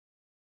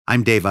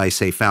I'm Dave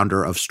Isay,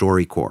 founder of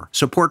StoryCorps.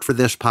 Support for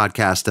this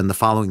podcast and the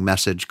following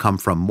message come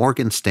from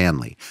Morgan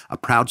Stanley, a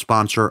proud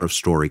sponsor of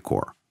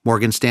StoryCorps.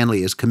 Morgan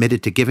Stanley is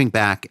committed to giving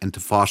back and to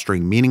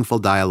fostering meaningful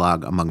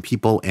dialogue among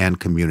people and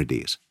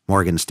communities.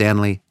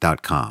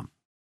 morganstanley.com.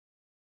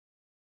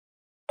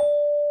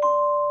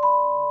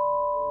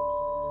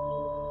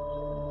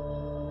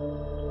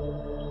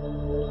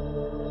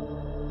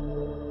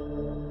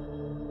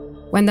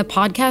 When the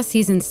podcast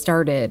season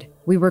started,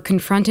 we were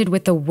confronted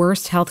with the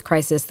worst health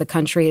crisis the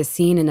country has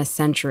seen in a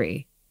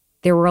century.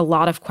 There were a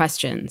lot of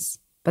questions,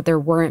 but there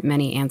weren't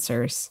many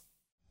answers.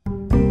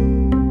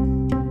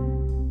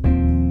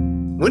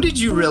 When did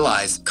you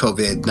realize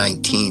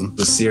COVID-19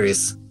 was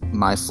serious?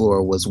 My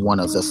floor was one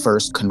of the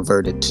first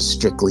converted to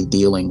strictly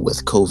dealing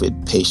with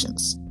COVID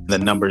patients. The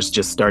numbers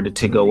just started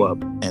to go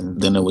up, and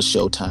then it was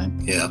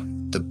showtime. Yeah,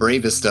 the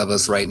bravest of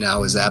us right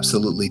now is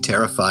absolutely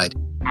terrified.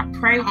 I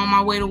pray on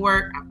my way to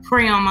work. I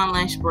pray on my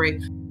lunch break.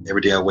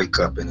 Every day I wake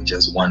up and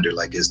just wonder,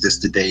 is this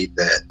the day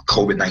that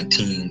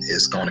COVID-19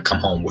 is going to come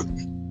home with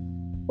me?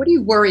 What do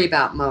you worry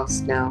about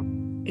most now?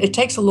 It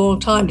takes a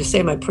long time to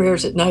say my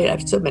prayers at night. I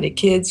have so many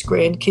kids,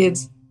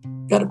 grandkids.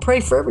 Got to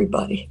pray for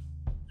everybody.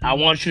 I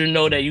want you to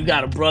know that you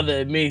got a brother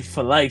in me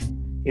for life.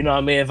 You know what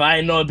I mean? If I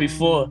didn't know it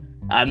before,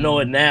 I know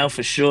it now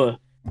for sure.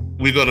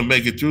 We're going to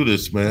make it through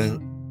this, man.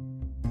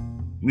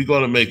 We're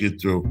going to make it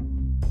through.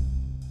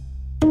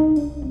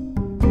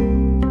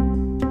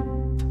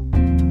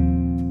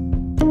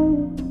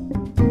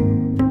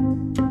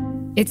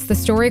 It's the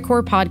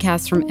StoryCorps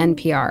podcast from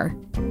NPR.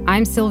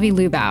 I'm Sylvie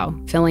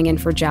Lubau, filling in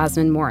for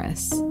Jasmine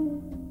Morris.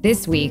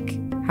 This week,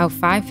 how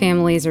 5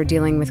 families are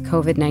dealing with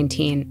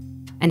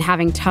COVID-19 and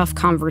having tough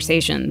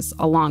conversations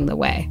along the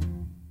way.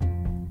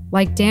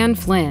 Like Dan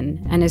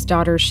Flynn and his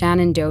daughter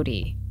Shannon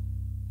Doty.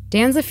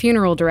 Dan's a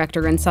funeral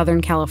director in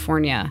Southern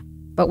California,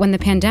 but when the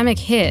pandemic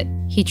hit,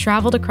 he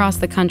traveled across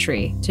the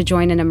country to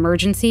join an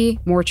emergency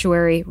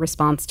mortuary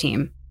response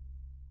team.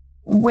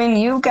 When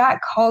you got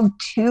called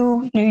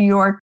to New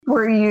York,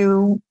 were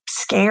you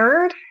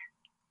scared?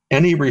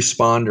 Any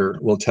responder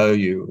will tell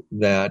you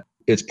that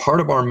it's part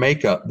of our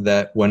makeup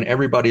that when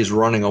everybody's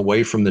running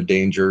away from the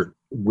danger,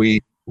 we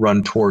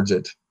run towards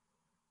it.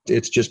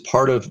 It's just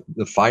part of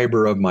the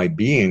fiber of my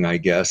being, I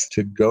guess,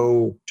 to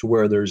go to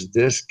where there's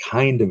this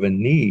kind of a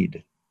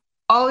need.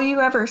 All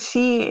you ever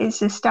see is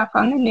the stuff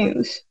on the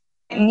news.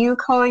 And you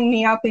calling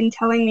me up and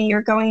telling me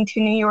you're going to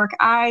New York,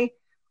 I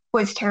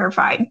was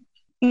terrified.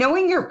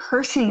 Knowing your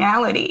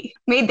personality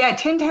made that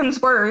 10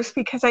 times worse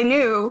because I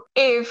knew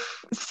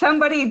if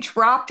somebody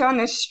dropped on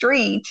the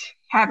street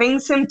having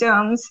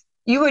symptoms,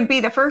 you would be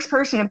the first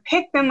person to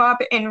pick them up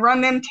and run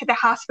them to the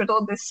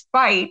hospital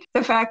despite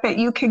the fact that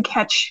you could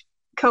catch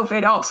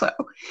COVID also.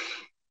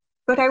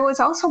 But I was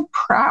also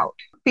proud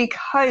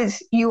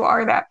because you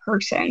are that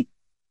person.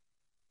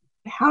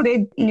 How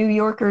did New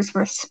Yorkers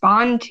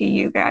respond to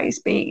you guys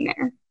being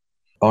there?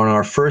 On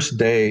our first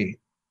day,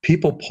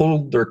 people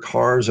pulled their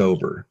cars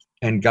over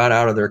and got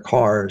out of their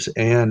cars,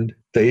 and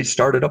they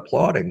started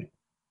applauding.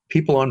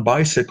 People on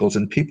bicycles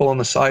and people on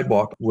the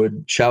sidewalk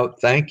would shout,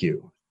 "Thank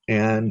you."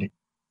 And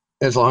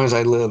as long as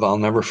I live, I'll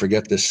never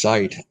forget this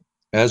sight.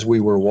 As we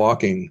were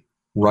walking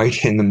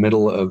right in the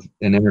middle of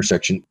an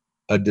intersection,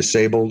 a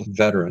disabled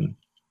veteran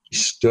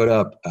stood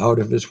up out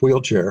of his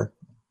wheelchair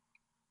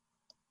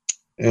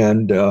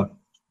and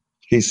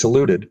he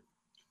saluted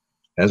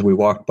as we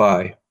walked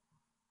by.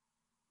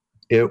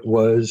 It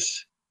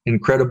was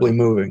incredibly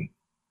moving.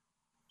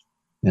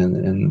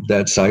 And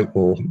that sight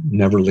will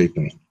never leave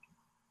me.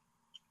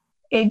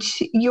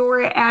 It's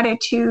your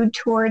attitude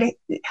toward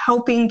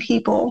helping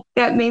people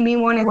that made me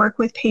want to work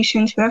with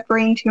patients who have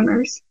brain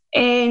tumors.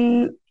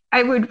 And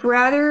I would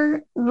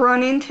rather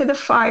run into the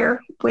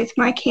fire with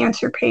my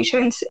cancer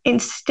patients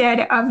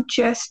instead of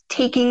just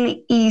taking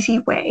the easy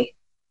way.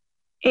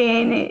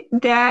 And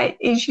that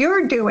is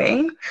your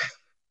doing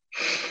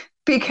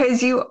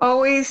because you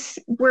always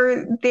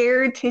were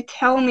there to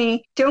tell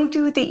me, don't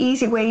do it the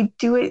easy way,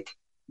 do it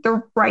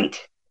the right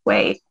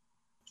way.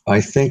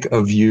 I think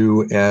of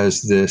you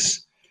as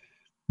this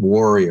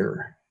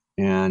warrior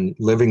and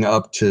living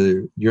up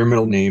to your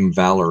middle name,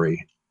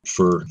 Valerie,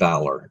 for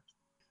valor.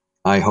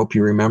 I hope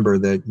you remember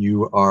that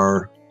you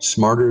are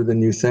smarter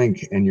than you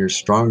think and you're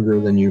stronger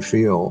than you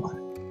feel.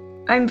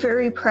 I'm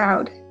very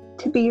proud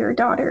to be your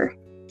daughter.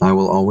 I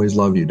will always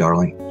love you,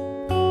 darling.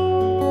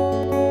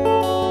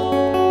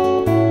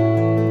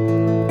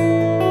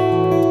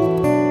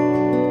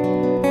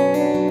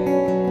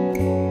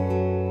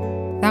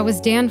 That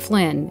was Dan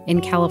Flynn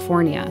in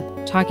California,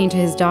 talking to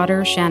his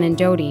daughter Shannon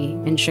Doty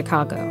in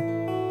Chicago.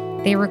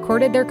 They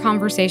recorded their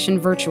conversation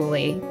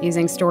virtually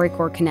using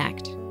StoryCorps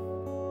Connect.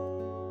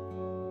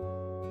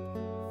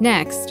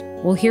 Next,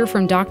 we'll hear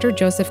from Dr.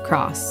 Joseph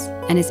Cross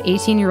and his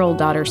 18-year-old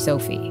daughter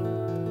Sophie.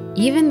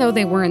 Even though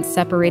they weren't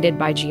separated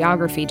by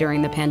geography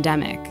during the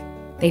pandemic,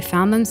 they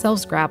found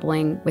themselves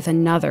grappling with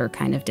another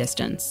kind of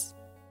distance.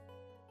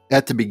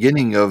 At the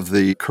beginning of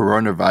the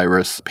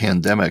coronavirus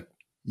pandemic,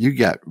 you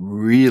got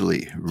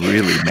really,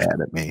 really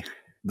mad at me.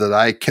 that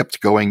I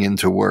kept going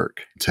into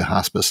work, to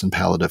hospice and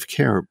palliative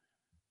care.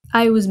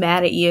 I was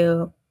mad at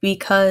you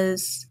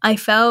because I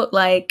felt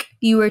like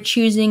you were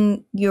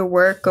choosing your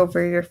work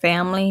over your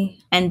family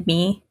and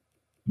me.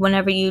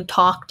 Whenever you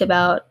talked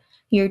about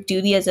your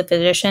duty as a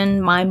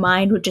physician, my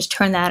mind would just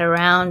turn that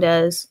around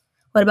as,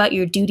 what about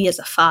your duty as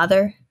a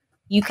father?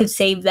 You could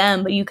save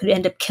them, but you could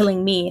end up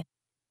killing me.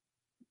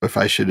 If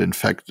I should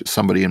infect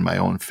somebody in my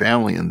own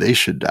family and they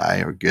should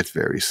die or get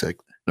very sick,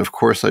 of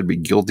course, I'd be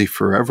guilty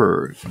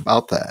forever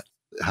about that.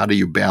 How do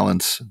you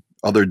balance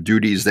other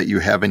duties that you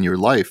have in your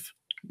life,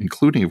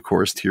 including, of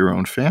course, to your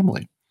own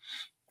family?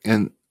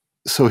 And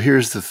so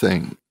here's the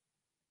thing.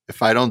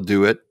 If I don't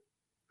do it,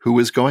 who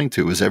is going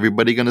to? Is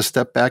everybody going to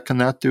step back and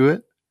not do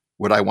it?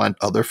 Would I want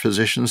other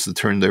physicians to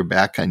turn their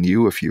back on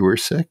you if you were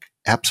sick?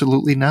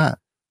 Absolutely not.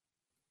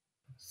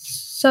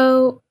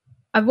 So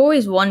I've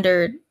always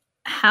wondered,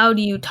 how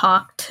do you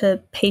talk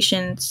to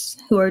patients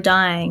who are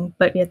dying,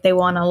 but yet they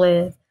want to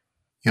live?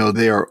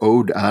 They are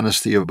owed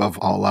honesty above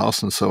all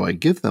else, and so I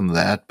give them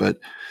that, but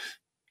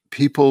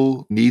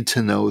people need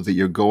to know that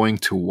you're going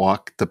to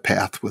walk the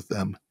path with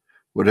them,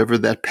 whatever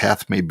that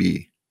path may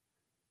be.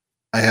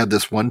 I had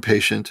this one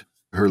patient,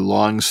 her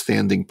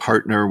long-standing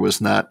partner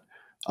was not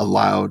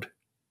allowed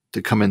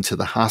to come into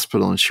the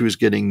hospital, and she was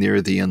getting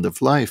near the end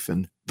of life.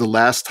 And the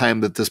last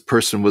time that this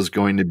person was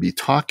going to be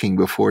talking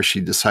before she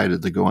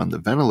decided to go on the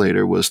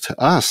ventilator was to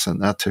us and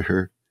not to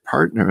her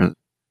partner.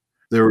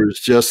 There was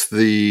just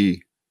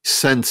the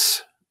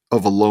sense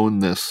of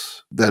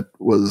aloneness that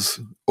was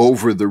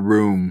over the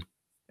room,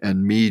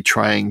 and me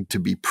trying to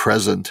be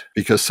present,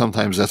 because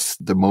sometimes that's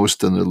the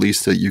most and the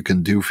least that you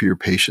can do for your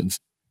patients.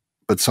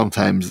 But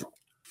sometimes,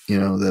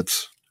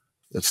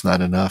 that's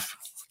not enough.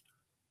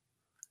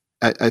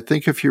 I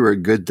think if you're a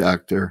good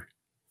doctor,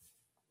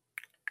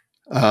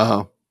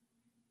 a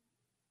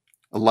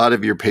lot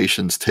of your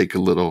patients take a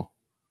little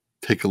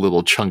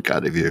chunk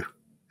out of you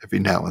every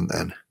now and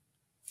then.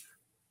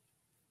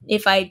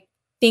 If I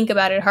think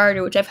about it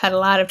harder, which I've had a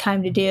lot of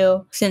time to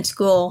do since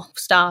school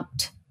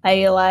stopped, I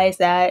realize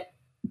that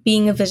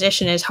being a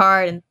physician is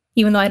hard. And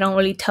even though I don't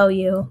really tell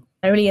you,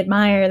 I really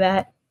admire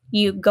that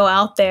you go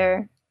out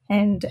there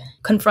and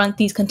confront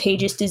these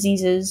contagious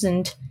diseases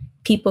and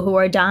people who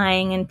are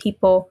dying and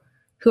people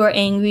who are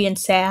angry and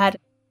sad.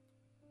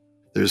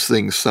 There's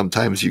things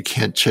sometimes you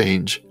can't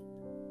change,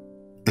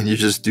 and you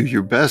just do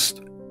your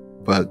best.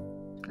 But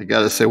I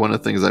got to say, one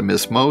of the things I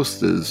miss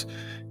most is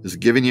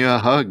giving you a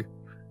hug.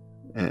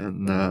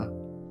 And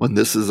when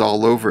this is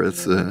all over,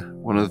 it's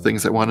one of the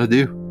things I want to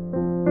do.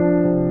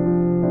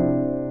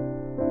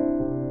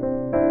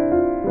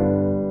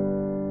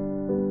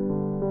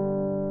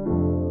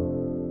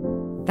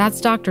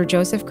 That's Dr.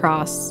 Joseph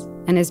Cross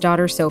and his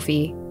daughter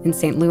Sophie in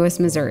St. Louis,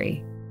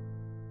 Missouri.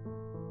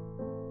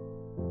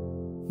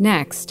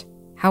 Next,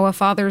 how a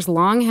father's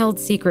long-held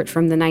secret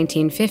from the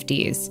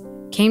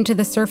 1950s came to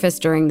the surface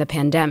during the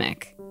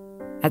pandemic.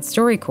 At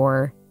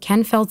StoryCorps,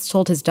 Ken Feltz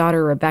told his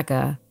daughter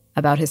Rebecca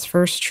about his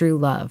first true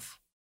love.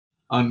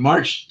 On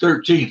March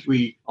 13th,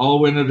 we all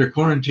went under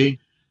quarantine,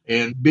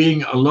 and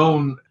being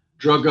alone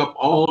drug up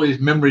all these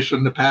memories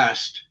from the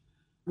past.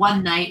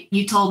 One night,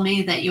 you told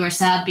me that you were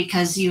sad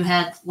because you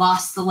had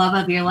lost the love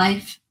of your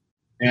life.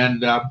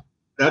 And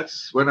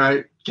that's when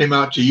I came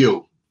out to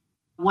you.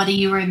 What do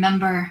you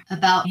remember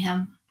about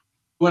him?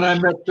 When I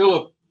met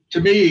Philip,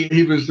 to me,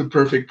 he was the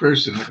perfect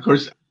person. Of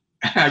course,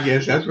 I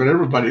guess that's what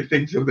everybody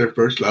thinks of their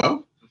first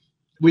love.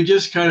 We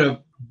just kind of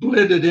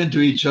blended into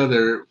each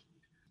other.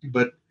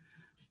 But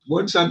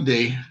one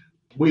Sunday,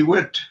 we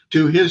went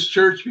to his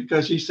church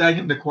because he sang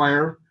in the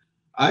choir.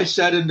 I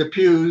sat in the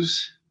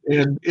pews,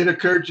 and it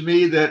occurred to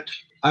me that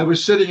I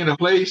was sitting in a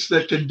place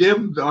that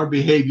condemned our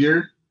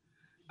behavior.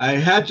 I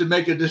had to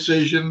make a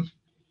decision,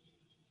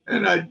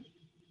 and I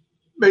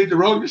made the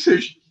wrong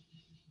decision.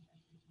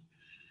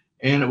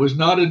 And it was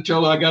not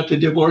until I got the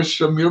divorce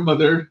from your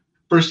mother,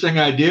 first thing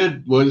I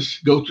did was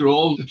go through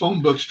all the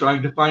phone books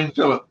trying to find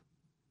Philip.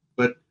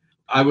 But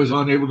I was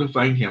unable to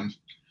find him.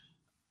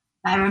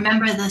 I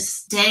remember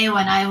this day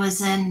when I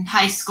was in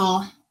high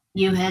school.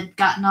 You had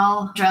gotten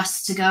all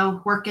dressed to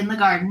go work in the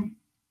garden,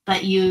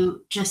 but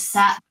you just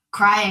sat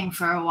crying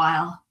for a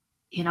while.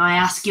 I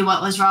asked you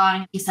what was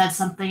wrong. You said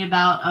something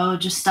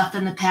about, just stuff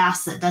in the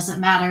past that doesn't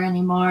matter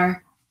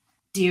anymore.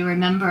 Do you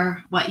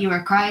remember what you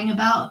were crying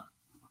about?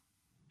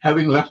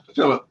 Having left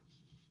Philip.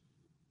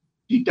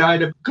 He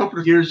died a couple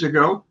of years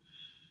ago.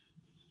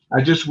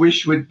 I just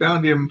wish we'd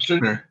found him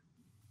sooner.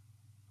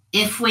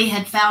 If we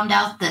had found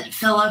out that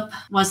Philip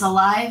was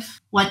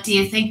alive, what do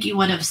you think you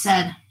would have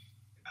said?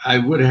 I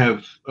would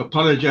have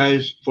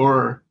apologized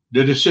for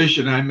the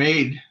decision I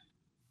made.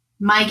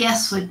 My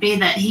guess would be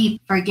that he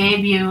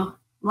forgave you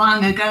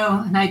long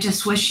ago, and I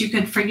just wish you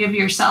could forgive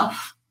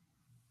yourself.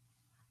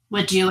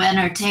 Would you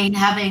entertain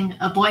having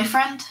a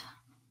boyfriend?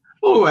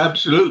 Oh,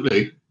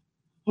 absolutely.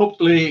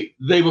 Hopefully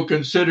they will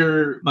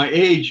consider my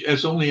age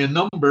as only a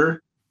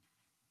number.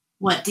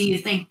 What do you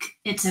think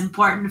it's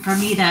important for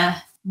me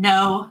to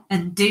know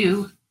and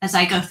do as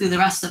I go through the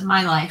rest of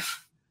my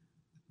life?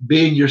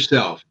 Being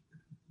yourself.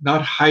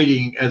 not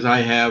hiding as I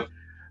have,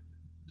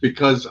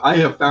 because I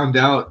have found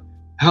out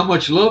how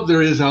much love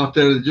there is out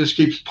there that just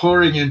keeps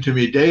pouring into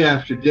me day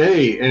after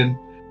day. And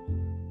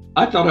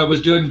I thought I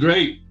was doing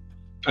great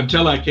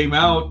until I came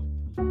out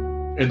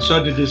and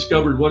suddenly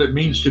discovered what it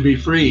means to be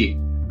free.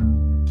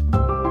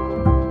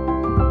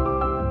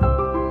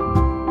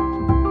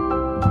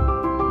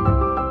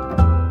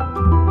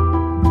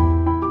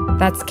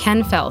 That's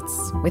Ken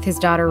Feltz with his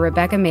daughter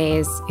Rebecca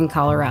Mays in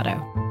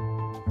Colorado.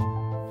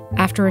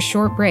 After a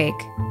short break,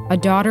 a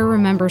daughter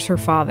remembers her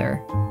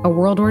father, a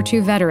World War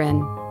II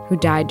veteran who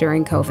died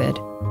during COVID.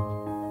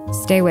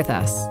 Stay with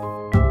us.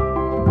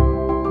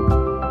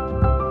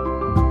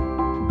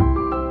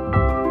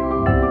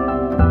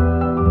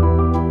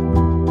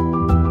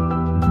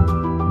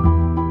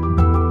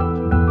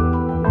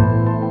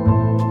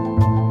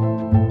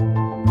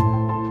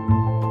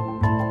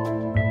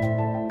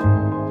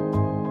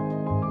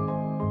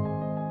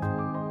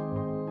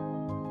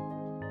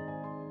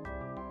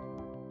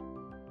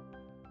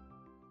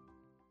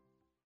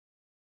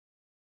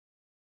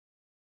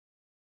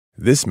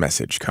 This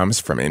message comes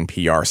from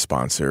NPR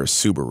sponsor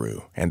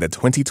Subaru and the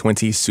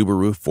 2020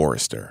 Subaru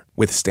Forester,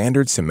 with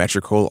standard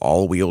symmetrical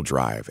all-wheel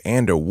drive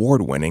and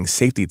award-winning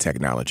safety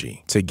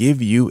technology to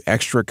give you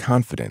extra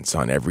confidence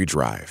on every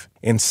drive.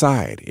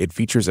 Inside, it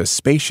features a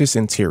spacious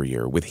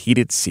interior with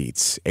heated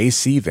seats,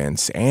 AC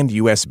vents, and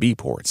USB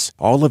ports,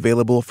 all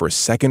available for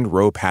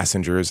second-row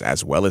passengers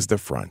as well as the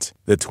front.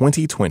 The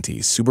 2020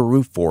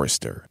 Subaru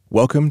Forester.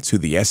 Welcome to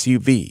the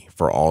SUV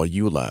for all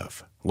you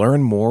love.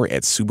 Learn more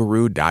at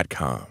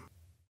Subaru.com.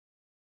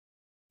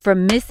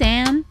 From Miss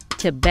Anne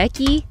to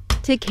Becky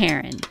to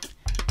Karen.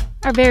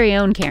 Our very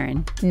own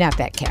Karen. Not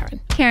that Karen.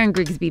 Karen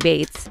Grigsby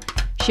Bates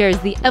shares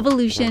the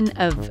evolution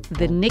of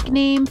the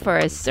nickname for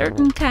a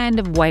certain kind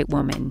of white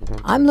woman.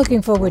 I'm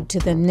looking forward to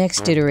the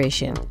next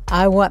iteration.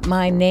 I want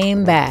my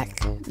name back.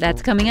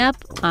 That's coming up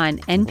on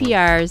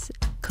NPR's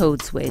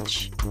Code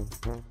Switch.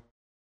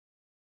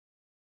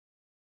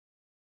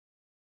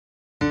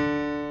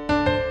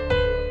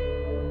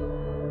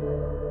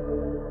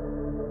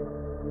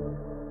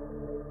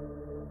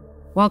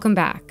 Welcome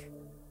back.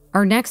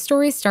 Our next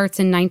story starts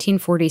in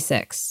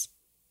 1946.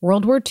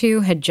 World War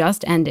II had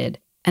just ended,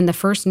 and the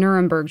first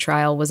Nuremberg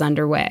trial was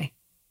underway.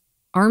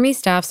 Army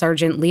Staff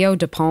Sergeant Leo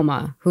De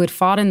Palma, who had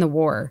fought in the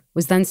war,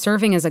 was then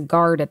serving as a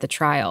guard at the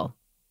trial.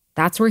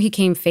 That's where he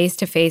came face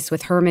to face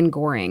with Hermann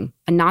Göring,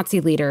 a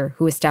Nazi leader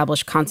who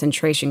established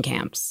concentration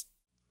camps.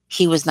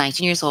 He was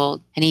 19 years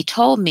old, and he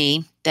told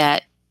me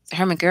that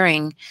Hermann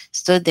Göring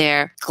stood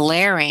there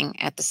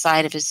glaring at the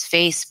side of his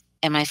face.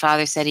 And my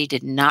father said he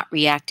did not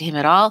react to him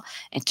at all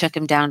and took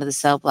him down to the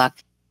cell block.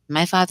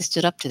 My father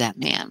stood up to that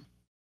man.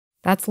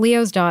 That's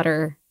Leo's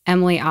daughter,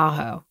 Emily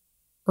Aho.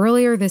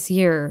 Earlier this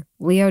year,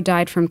 Leo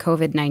died from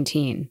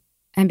COVID-19.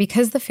 And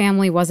because the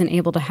family wasn't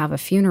able to have a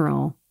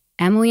funeral,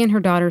 Emily and her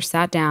daughter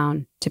sat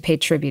down to pay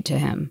tribute to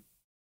him.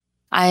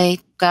 I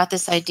got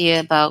this idea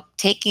about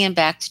taking him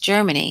back to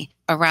Germany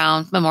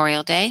around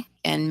Memorial Day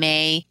in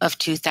May of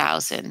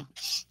 2000.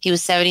 He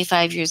was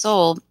 75 years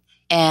old.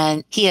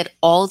 And he had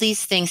all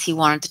these things he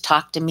wanted to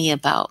talk to me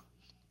about.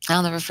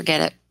 I'll never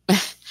forget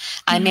it.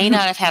 I may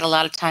not have had a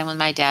lot of time with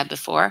my dad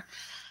before,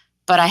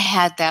 but I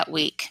had that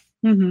week.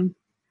 Mm-hmm.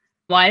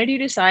 Why did you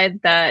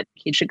decide that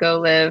he should go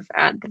live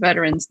at the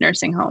Veterans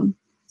Nursing Home?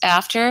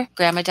 After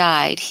Grandma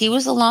died, he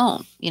was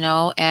alone,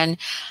 and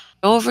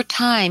over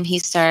time he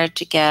started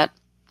to get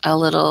a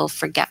little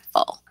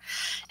forgetful.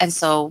 And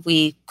so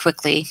we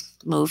quickly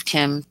moved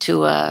him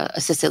to a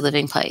assisted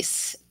living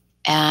place.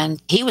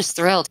 And he was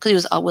thrilled because he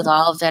was with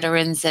all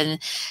veterans, and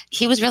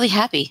he was really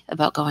happy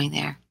about going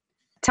there.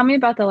 Tell me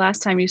about the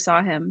last time you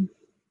saw him.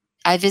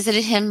 I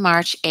visited him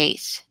March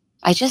 8th.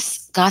 I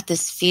just got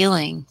this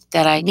feeling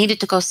that I needed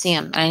to go see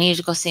him, and I needed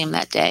to go see him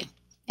that day.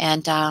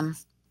 And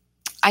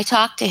I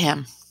talked to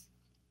him.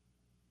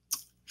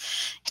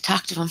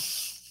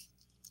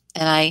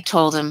 And I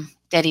told him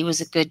that he was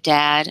a good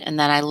dad and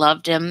that I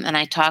loved him, and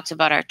I talked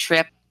about our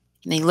trip.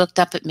 And he looked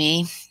up at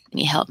me,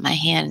 and he held my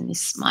hand, and he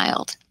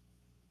smiled.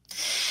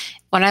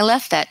 When I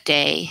left that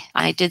day,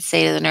 I did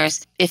say to the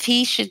nurse, if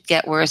he should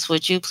get worse,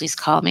 would you please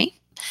call me?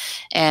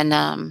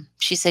 And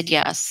she said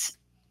yes.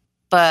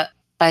 But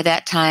by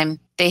that time,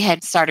 they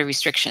had started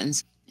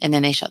restrictions, and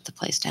then they shut the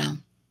place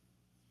down.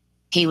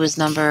 He was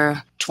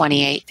number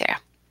 28 there,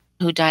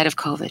 who died of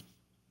COVID.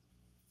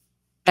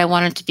 I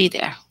wanted to be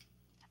there,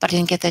 but I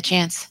didn't get that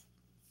chance.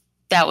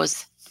 That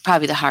was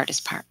probably the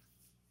hardest part.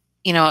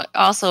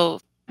 Also,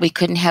 we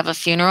couldn't have a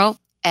funeral,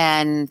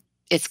 and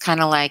it's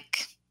kind of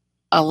like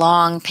a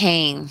long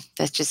pain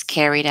that's just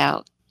carried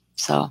out.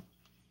 So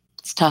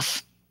it's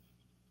tough.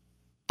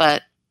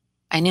 But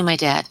I knew my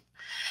dad,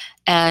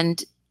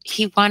 and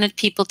he wanted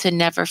people to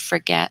never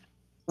forget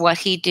what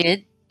he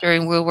did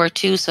during World War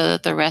II so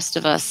that the rest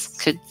of us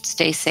could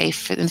stay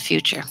safe in the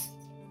future.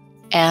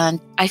 And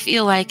I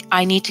feel like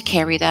I need to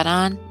carry that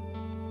on.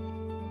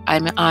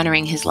 I'm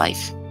honoring his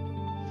life,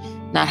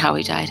 not how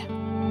he died.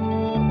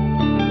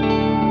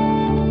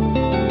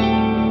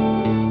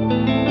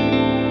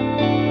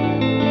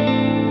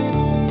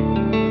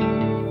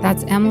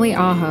 That's Emily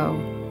Aho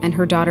and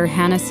her daughter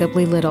Hannah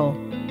Sibley Little,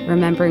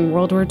 remembering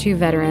World War II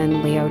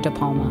veteran Leo De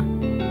Palma.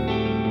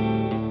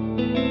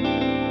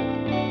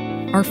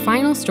 Our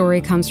final story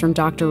comes from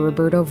Dr.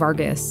 Roberto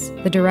Vargas,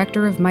 the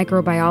director of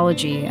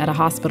microbiology at a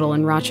hospital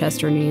in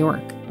Rochester, New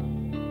York.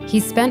 He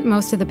spent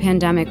most of the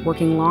pandemic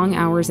working long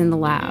hours in the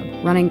lab,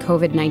 running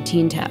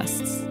COVID-19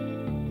 tests.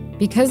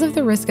 Because of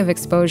the risk of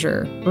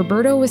exposure,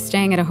 Roberto was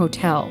staying at a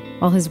hotel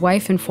while his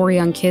wife and 4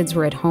 young kids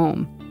were at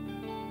home.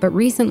 But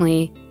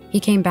recently, he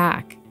came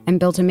back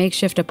and built a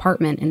makeshift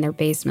apartment in their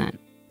basement.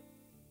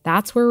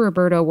 That's where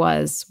Roberto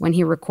was when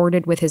he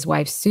recorded with his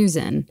wife,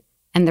 Susan,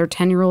 and their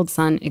 10-year-old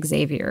son,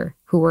 Xavier,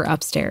 who were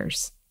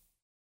upstairs.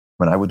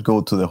 When I would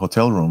go to the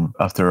hotel room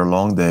after a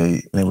long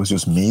day and it was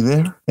just me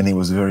there and it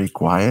was very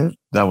quiet,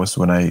 that was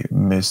when I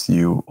missed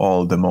you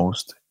all the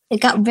most.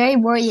 It got very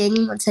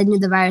worrying once I knew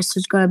the virus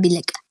was going to be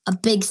like a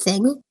big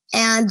thing.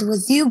 And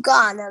with you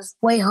gone, it was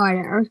way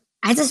harder.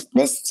 I just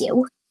missed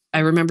you. I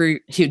remember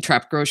he'd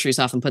drop groceries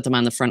off and put them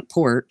on the front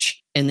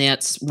porch. And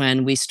that's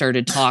when we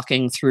started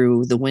talking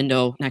through the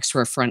window next to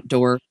our front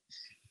door.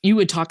 You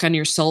would talk on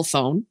your cell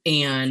phone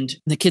and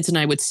the kids and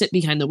I would sit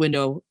behind the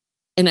window.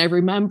 And I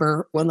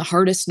remember one of the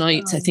hardest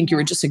nights, I think you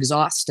were just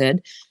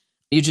exhausted.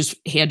 You just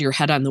had your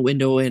head on the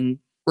window and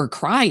were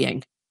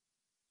crying.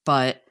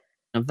 But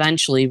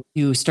eventually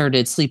you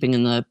started sleeping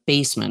in the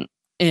basement.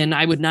 And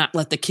I would not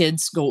let the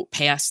kids go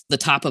past the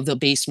top of the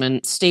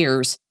basement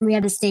stairs. We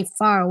had to stay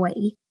far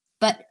away.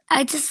 But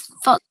I just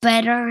felt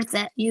better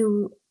that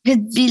you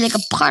could be like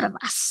a part of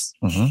us.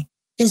 Mm-hmm.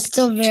 It's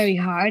still very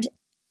hard,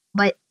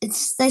 but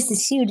it's nice to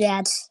see you,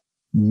 Dad.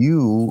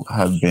 You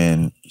have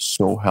been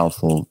so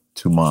helpful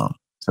to Mom.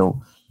 So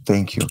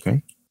thank you,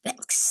 okay?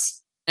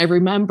 Thanks. I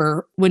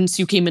remember once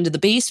you came into the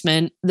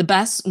basement, the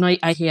best night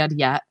I had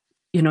yet,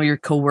 your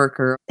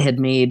coworker had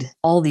made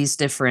all these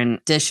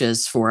different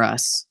dishes for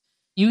us.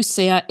 You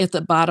sat at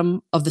the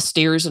bottom of the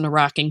stairs in a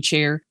rocking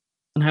chair,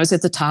 and I was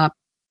at the top.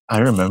 I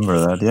remember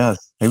that,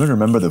 yes. I even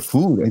remember the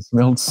food. It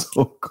smelled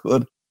so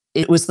good.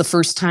 It was the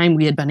first time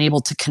we had been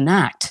able to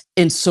connect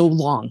in so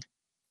long.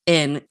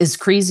 And as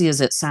crazy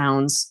as it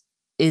sounds,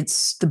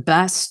 it's the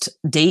best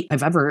date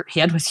I've ever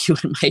had with you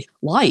in my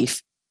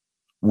life.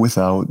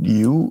 Without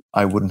you,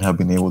 I wouldn't have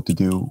been able to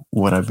do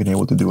what I've been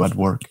able to do at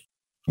work.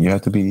 You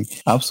have to be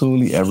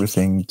absolutely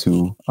everything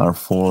to our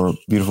 4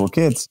 beautiful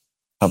kids.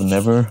 I've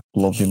never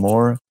loved you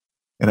more,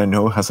 and I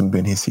know it hasn't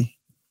been easy.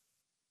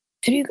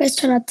 Could you guys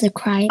try not to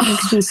cry? It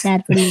makes me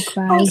sad when you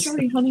cry. Oh,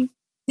 sorry, honey.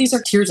 These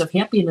are tears of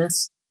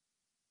happiness.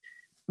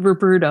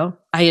 Roberto,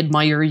 I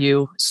admire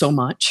you so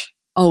much.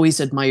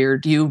 Always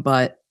admired you,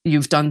 but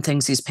you've done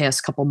things these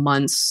past couple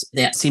months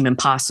that seem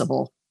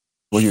impossible.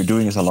 What you're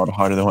doing is a lot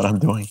harder than what I'm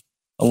doing.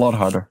 A lot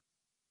harder.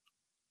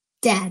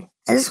 Dad,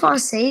 I just want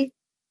to say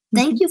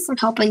thank you for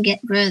helping get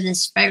rid of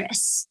this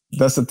virus.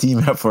 That's a team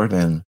effort,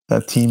 and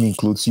that team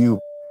includes you.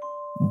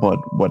 But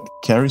what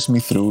carries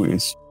me through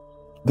is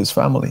this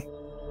family.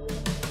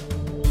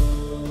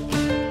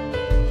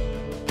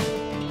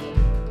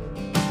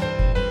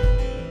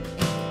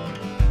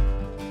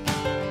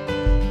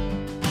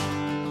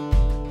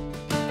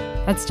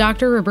 That's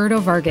Dr. Roberto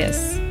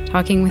Vargas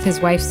talking with his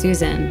wife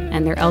Susan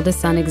and their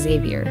eldest son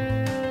Xavier.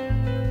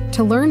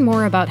 To learn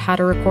more about how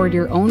to record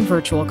your own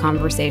virtual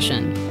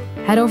conversation,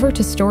 head over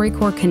to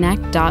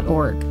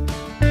StoryCorpsConnect.org.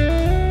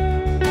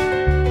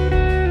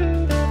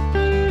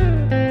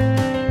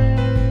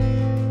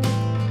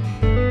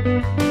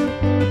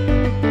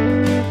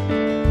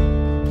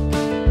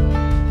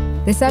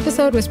 This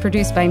episode was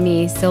produced by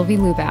me, Sylvie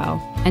Lubau,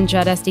 and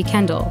Judd Esty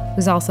Kendall,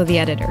 who's also the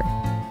editor.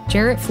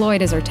 Jarrett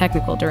Floyd is our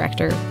technical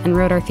director and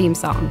wrote our theme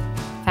song.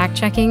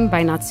 Fact-checking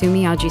by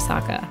Natsumi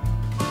Ajisaka.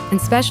 And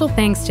special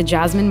thanks to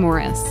Jasmine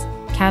Morris,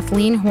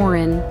 Kathleen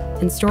Horan,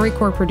 and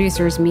StoryCorps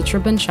producers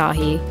Mitra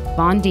Banshahi,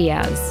 Vaughn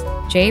Diaz,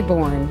 Jay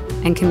Bourne,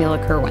 and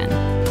Camila Kerwin.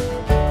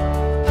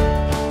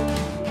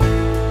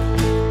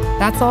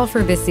 That's all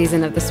for this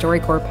season of the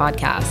StoryCorps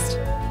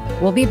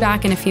podcast. We'll be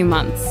back in a few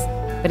months,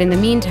 but in the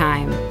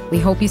meantime, we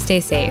hope you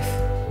stay safe.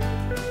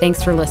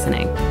 Thanks for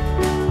listening.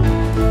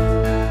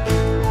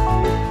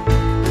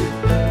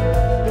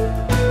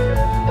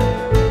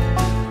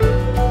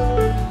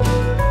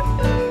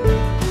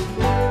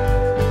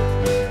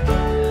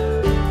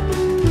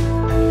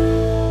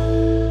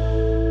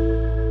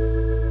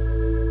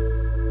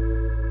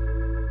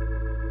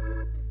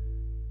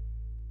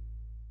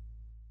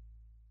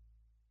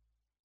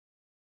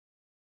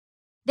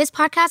 This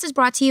podcast is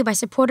brought to you by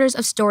supporters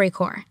of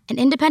StoryCorps, an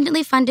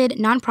independently funded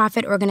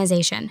nonprofit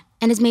organization,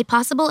 and is made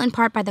possible in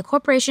part by the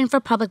Corporation for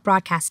Public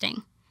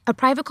Broadcasting, a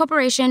private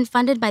corporation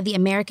funded by the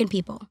American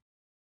people.